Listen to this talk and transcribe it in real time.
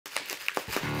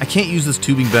I can't use this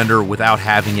tubing bender without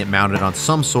having it mounted on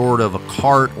some sort of a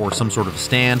cart or some sort of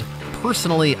stand.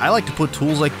 Personally, I like to put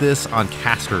tools like this on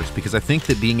casters because I think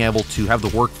that being able to have the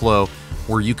workflow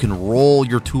where you can roll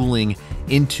your tooling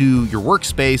into your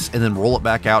workspace and then roll it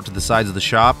back out to the sides of the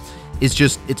shop is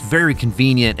just, it's very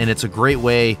convenient, and it's a great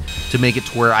way to make it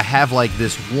to where I have like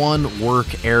this one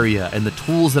work area and the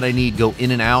tools that I need go in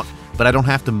and out, but I don't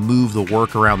have to move the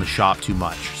work around the shop too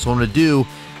much. So what I'm gonna do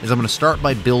is I'm gonna start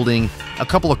by building a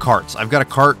couple of carts. I've got a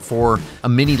cart for a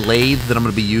mini lathe that I'm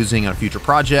gonna be using on a future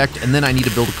project, and then I need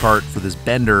to build a cart for this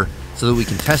bender so that we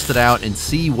can test it out and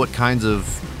see what kinds of,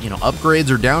 upgrades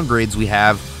or downgrades we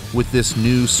have with this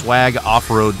new Swag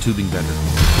off-road tubing bender.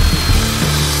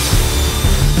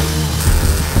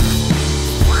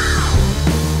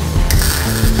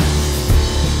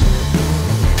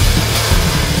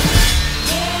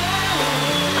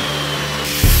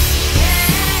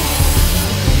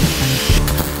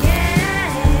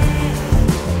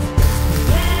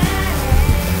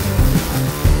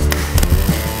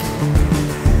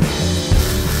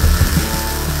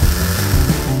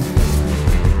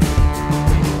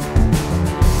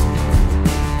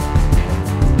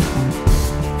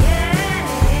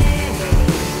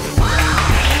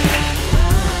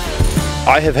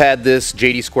 I have had this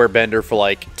JD Square bender for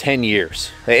like 10 years,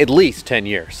 at least 10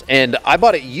 years. And I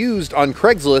bought it used on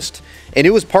Craigslist, and it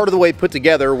was part of the way put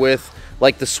together with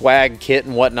like the Swag kit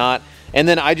and whatnot. And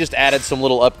then I just added some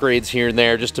little upgrades here and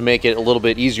there just to make it a little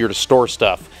bit easier to store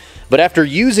stuff. But after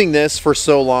using this for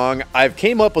so long, I've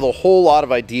came up with a whole lot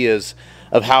of ideas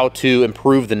of how to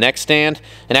improve the neck stand.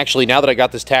 And actually, now that I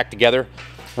got this tacked together,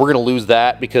 we're gonna lose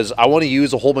that because I wanna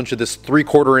use a whole bunch of this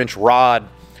 3/4 inch rod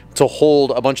to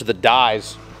hold a bunch of the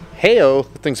dies. Heyo,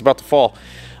 the thing's about to fall.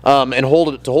 And hold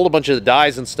a bunch of the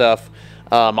dies and stuff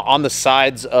on the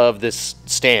sides of this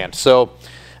stand. So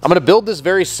I'm gonna build this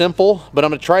very simple, but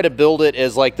I'm gonna try to build it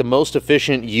as like the most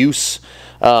efficient use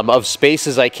of space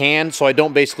as I can, so I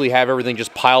don't basically have everything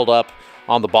just piled up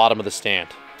on the bottom of the stand.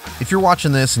 If you're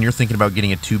watching this and you're thinking about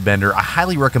getting a tube bender, I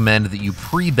highly recommend that you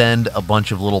pre-bend a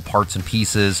bunch of little parts and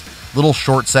pieces, little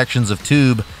short sections of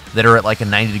tube that are at like a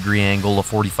 90-degree angle, a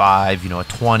 45, a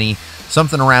 20,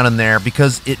 something around in there,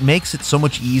 because it makes it so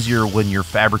much easier when you're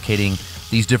fabricating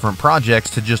these different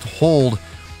projects to just hold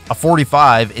a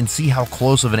 45 and see how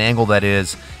close of an angle that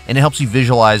is, and it helps you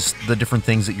visualize the different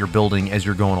things that you're building as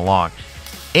you're going along.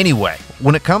 Anyway,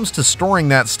 when it comes to storing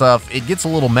that stuff, it gets a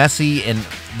little messy, and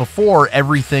before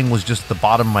everything was just at the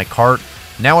bottom of my cart.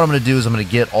 Now what I'm going to do is I'm going to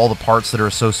get all the parts that are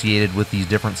associated with these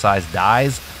different size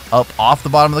dies up off the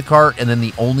bottom of the cart, and then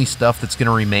the only stuff that's going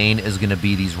to remain is going to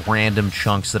be these random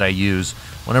chunks that I use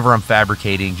whenever I'm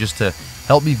fabricating, just to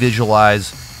help me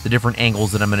visualize the different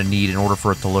angles that I'm going to need in order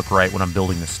for it to look right when I'm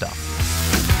building this stuff.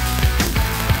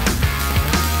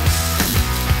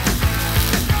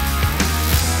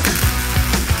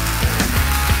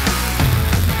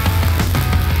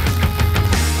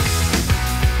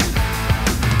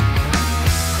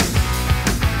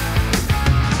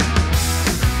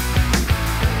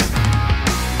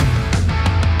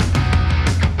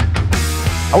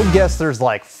 I would guess there's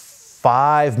like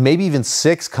 5, maybe even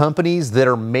 6 companies that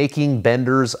are making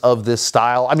benders of this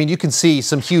style. I mean, you can see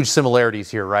some huge similarities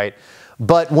here, right?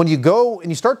 But when you go and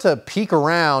you start to peek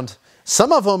around,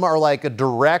 some of them are like a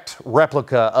direct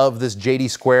replica of this JD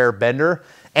Square bender.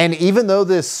 And even though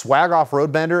this Swag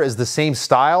off-road bender is the same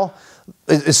style,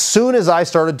 as soon as I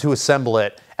started to assemble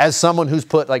it, as someone who's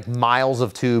put like miles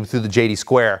of tube through the JD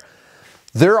Square,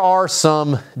 there are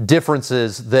some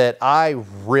differences that I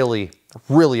really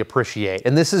appreciate.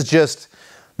 And this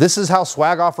is how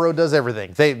Swag Off-Road does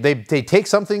everything. They take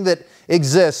something that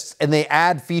exists and they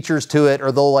add features to it,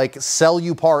 or they'll like sell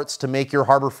you parts to make your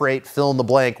Harbor Freight fill in the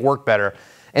blank work better.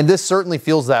 And this certainly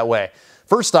feels that way.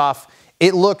 First off,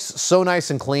 it looks so nice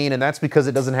and clean, and that's because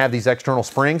it doesn't have these external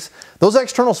springs. Those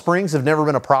external springs have never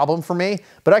been a problem for me,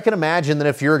 but I can imagine that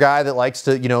if you're a guy that likes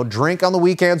to, drink on the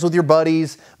weekends with your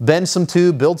buddies, bend some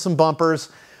tube, build some bumpers,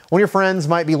 one of your friends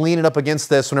might be leaning up against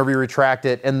this whenever you retract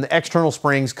it, and the external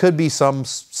springs could be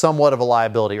somewhat of a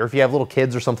liability, or if you have little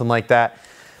kids or something like that.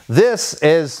 This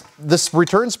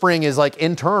return spring is like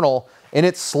internal, and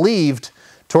it's sleeved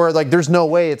to where like there's no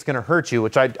way it's gonna hurt you,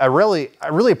 which I really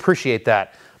appreciate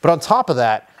that. But on top of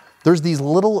that, there's these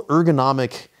little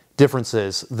ergonomic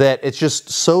differences that it's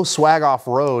just so Swag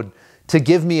off-road to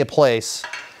give me a place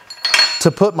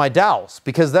to put my dowels,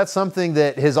 because that's something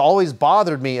that has always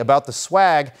bothered me about the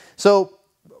Swag. So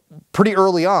pretty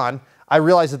early on, I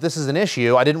realized that this is an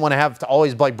issue. I didn't want to have to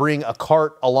always like bring a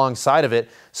cart alongside of it.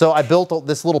 So I built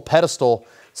this little pedestal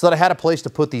so that I had a place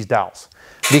to put these dowels.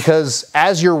 Because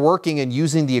as you're working and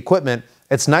using the equipment,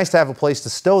 it's nice to have a place to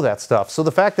stow that stuff. So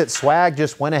the fact that Swag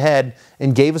just went ahead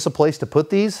and gave us a place to put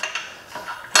these,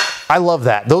 I love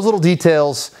that. Those little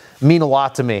details mean a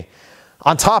lot to me.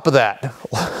 On top of that,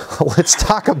 let's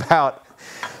talk about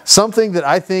something that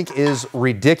I think is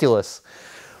ridiculous.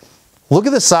 Look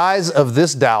at the size of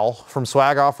this dowel from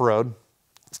Swag Off-Road,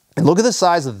 and look at the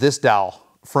size of this dowel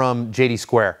from JD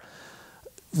Square.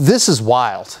 This is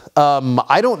wild.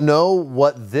 I don't know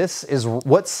what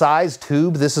size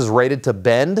tube this is rated to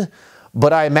bend,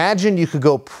 but I imagine you could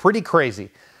go pretty crazy.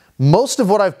 Most of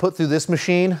what I've put through this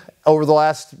machine over the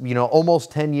last,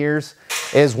 almost 10 years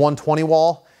is 120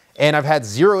 wall, and I've had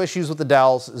zero issues with the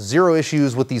dowels, zero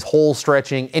issues with these holes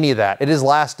stretching, any of that. It has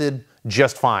lasted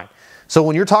just fine. So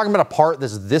when you're talking about a part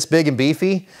that's this big and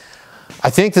beefy, I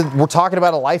think that we're talking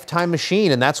about a lifetime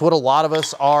machine, and that's what a lot of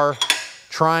us are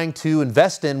trying to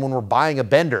invest in when we're buying a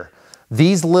bender.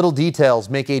 These little details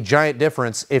make a giant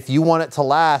difference if you want it to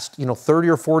last, 30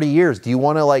 or 40 years. Do you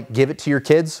want to like give it to your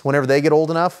kids whenever they get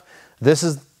old enough? This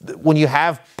is, when you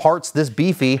have parts this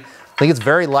beefy, I think it's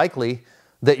very likely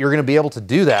that you're going to be able to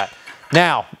do that.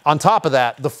 Now, on top of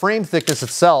that, the frame thickness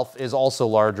itself is also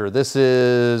larger. This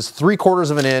is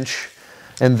 3/4 of an inch,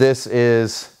 and this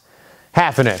is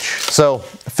 1/2 inch. So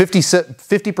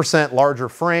 50% larger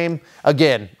frame.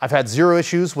 Again, I've had zero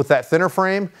issues with that thinner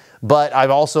frame, but I've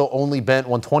also only bent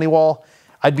 120 wall.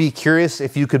 I'd be curious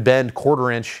if you could bend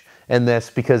 1/4 inch in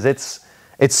this, because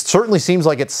it certainly seems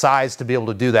like it's sized to be able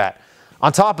to do that.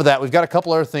 On top of that, we've got a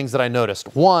couple other things that I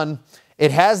noticed. One,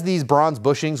 it has these bronze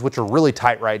bushings, which are really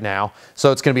tight right now,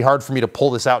 so it's gonna be hard for me to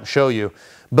pull this out and show you.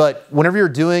 But whenever you're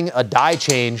doing a die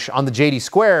change on the JD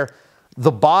Square,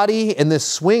 the body and this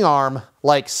swing arm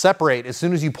like separate as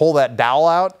soon as you pull that dowel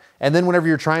out. And then whenever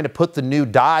you're trying to put the new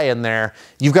die in there,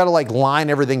 you've got to like line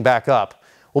everything back up.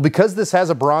 Well, because this has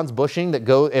a bronze bushing that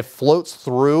it floats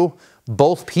through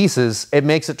both pieces, it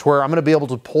makes it to where I'm going to be able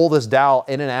to pull this dowel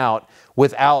in and out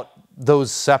without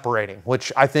those separating,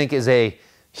 which I think is a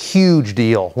huge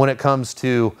deal when it comes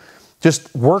to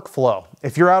just workflow.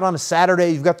 If you're out on a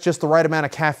Saturday, you've got just the right amount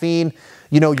of caffeine,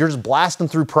 you're just blasting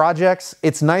through projects,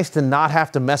 it's nice to not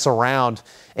have to mess around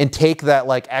and take that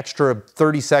like extra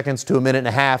 30 seconds to a minute and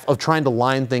a half of trying to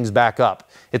line things back up.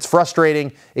 It's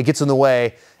frustrating, it gets in the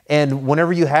way, and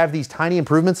whenever you have these tiny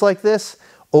improvements like this,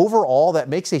 overall, that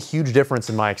makes a huge difference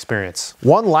in my experience.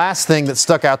 One last thing that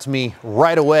stuck out to me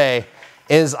right away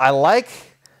is I like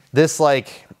this,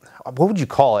 like, what would you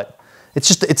call it?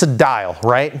 It's a dial,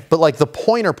 right? But like the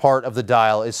pointer part of the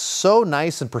dial is so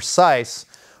nice and precise,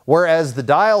 whereas the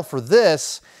dial for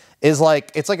this is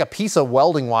like, it's like a piece of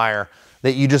welding wire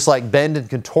that you just like bend and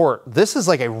contort. This is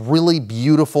like a really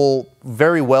beautiful,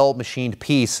 very well machined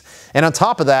piece. And on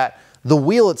top of that, the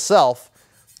wheel itself,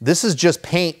 this is just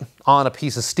paint on a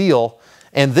piece of steel,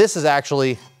 and this is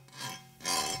actually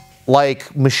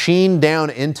like machined down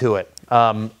into it,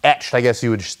 etched, I guess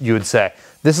you would say.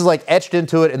 This is like etched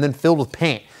into it and then filled with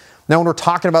paint. Now, when we're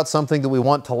talking about something that we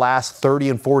want to last 30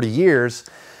 and 40 years,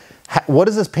 what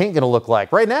is this paint gonna look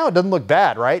like? Right now, it doesn't look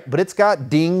bad, right? But it's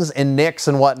got dings and nicks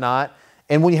and whatnot.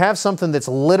 And when you have something that's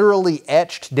literally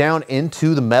etched down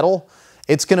into the metal,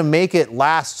 it's gonna make it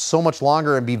last so much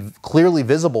longer and be clearly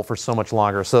visible for so much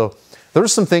longer. So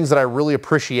there's some things that I really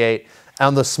appreciate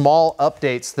on the small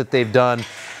updates that they've done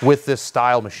with this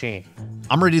style machine.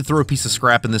 I'm ready to throw a piece of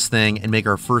scrap in this thing and make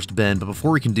our first bend, but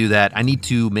before we can do that, I need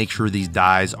to make sure these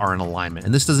dies are in alignment.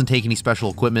 And this doesn't take any special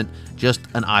equipment, just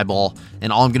an eyeball.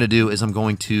 And all I'm gonna do is I'm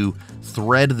going to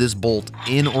thread this bolt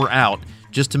in or out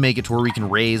just to make it to where we can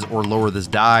raise or lower this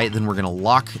die. Then we're gonna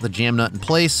lock the jam nut in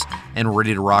place and we're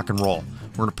ready to rock and roll.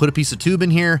 We're gonna put a piece of tube in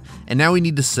here, and now we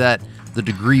need to set the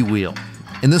degree wheel.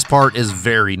 And this part is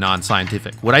very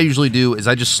non-scientific. What I usually do is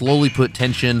I just slowly put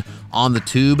tension on the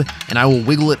tube, and I will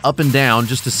wiggle it up and down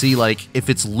just to see like if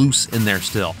it's loose in there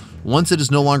still. Once it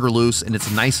is no longer loose and it's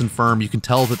nice and firm, you can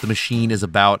tell that the machine is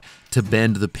about to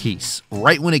bend the piece.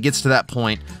 Right when it gets to that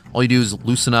point, all you do is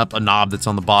loosen up a knob that's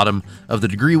on the bottom of the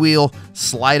degree wheel,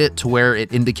 slide it to where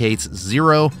it indicates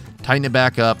 0, tighten it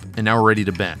back up, and now we're ready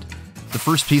to bend. The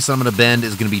first piece I'm going to bend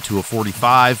is going to be to a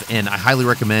 45, and I highly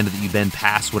recommend that you bend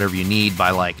past whatever you need by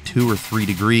like 2 or 3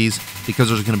 degrees, because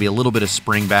there's going to be a little bit of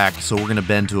spring back. So we're going to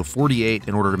bend to a 48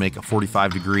 in order to make a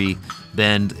 45-degree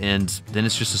bend, and then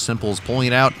it's just as simple as pulling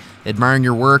it out, admiring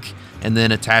your work, and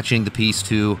then attaching the piece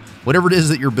to whatever it is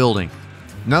that you're building.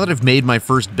 Now that I've made my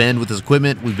first bend with this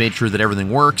equipment, we've made sure that everything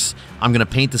works. I'm gonna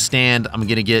paint the stand. I'm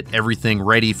gonna get everything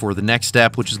ready for the next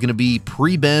step, which is gonna be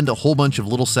pre-bend a whole bunch of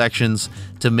little sections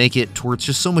to make it to where it's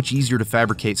just so much easier to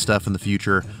fabricate stuff in the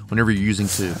future whenever you're using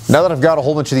tube. Now that I've got a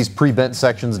whole bunch of these pre-bent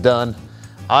sections done,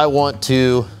 I want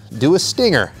to do a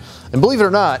stinger. And believe it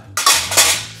or not,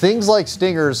 things like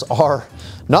stingers are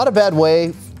not a bad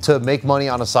way to make money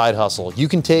on a side hustle. You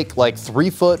can take like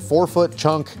 3-foot, 4-foot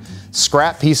chunk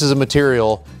scrap pieces of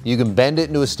material, you can bend it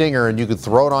into a stinger and you can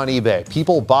throw it on eBay.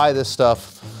 People buy this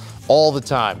stuff all the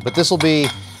time, but this will be,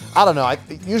 I don't know,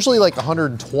 usually like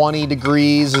 120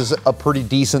 degrees is a pretty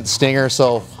decent stinger,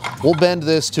 so we'll bend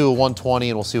this to a 120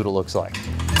 and we'll see what it looks like.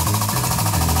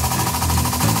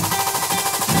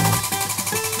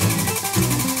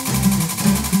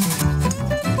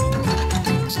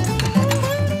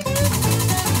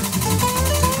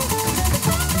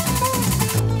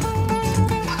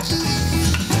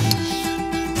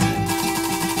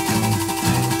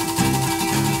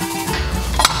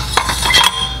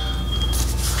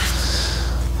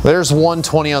 There's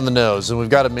 120 on the nose, and we've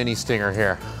got a mini stinger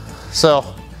here.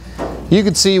 So you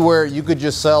could see where you could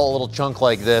just sell a little chunk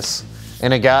like this,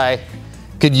 and a guy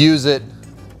could use it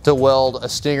to weld a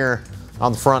stinger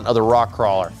on the front of the rock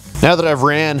crawler. Now that I've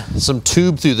ran some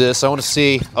tube through this, I want to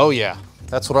see, oh yeah,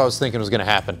 that's what I was thinking was going to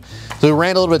happen. So we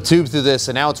ran a little bit of tube through this,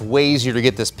 and now it's way easier to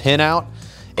get this pin out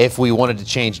if we wanted to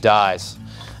change dies.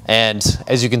 And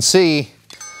as you can see,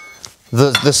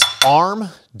 this arm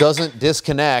doesn't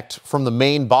disconnect from the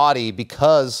main body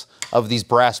because of these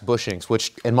brass bushings,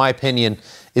 which in my opinion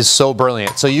is so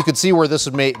brilliant. So you could see where this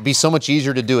would be so much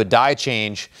easier to do a die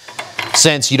change,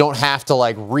 since you don't have to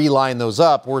like reline those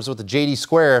up. Whereas with the JD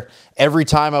Square, every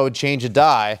time I would change a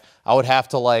die, I would have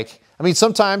to like, I mean,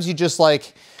 sometimes you just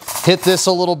like hit this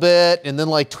a little bit and then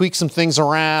like tweak some things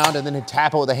around and then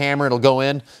tap it with a hammer, it'll go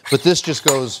in. But this just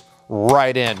goes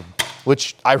right in,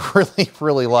 which I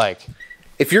really like.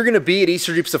 If you're gonna be at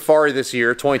Easter Jeep Safari this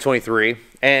year, 2023,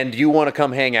 and you wanna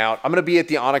come hang out, I'm gonna be at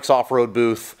the Onyx Off-Road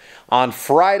booth on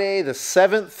Friday the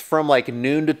 7th from like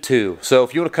noon to 2. So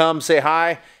if you wanna come, say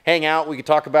hi, hang out, we can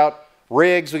talk about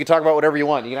rigs, we can talk about whatever you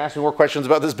want. You can ask me more questions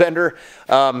about this bender,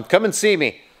 come and see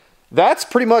me. That's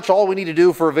pretty much all we need to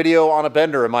do for a video on a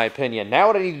bender, in my opinion. Now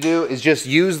what I need to do is just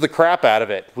use the crap out of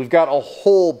it. We've got a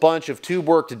whole bunch of tube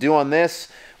work to do on this.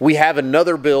 We have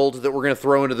another build that we're gonna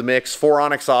throw into the mix for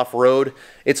Onyx Off-Road.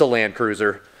 It's a Land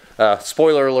Cruiser,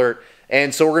 spoiler alert.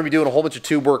 And so we're gonna be doing a whole bunch of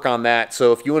tube work on that.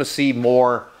 So if you wanna see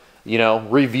more, you know,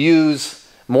 reviews,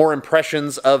 more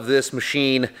impressions of this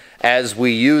machine as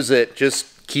we use it, just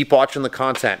keep watching the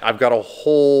content. I've got a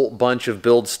whole bunch of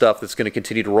build stuff that's gonna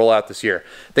continue to roll out this year.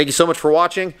 Thank you so much for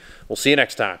watching. We'll see you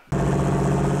next time.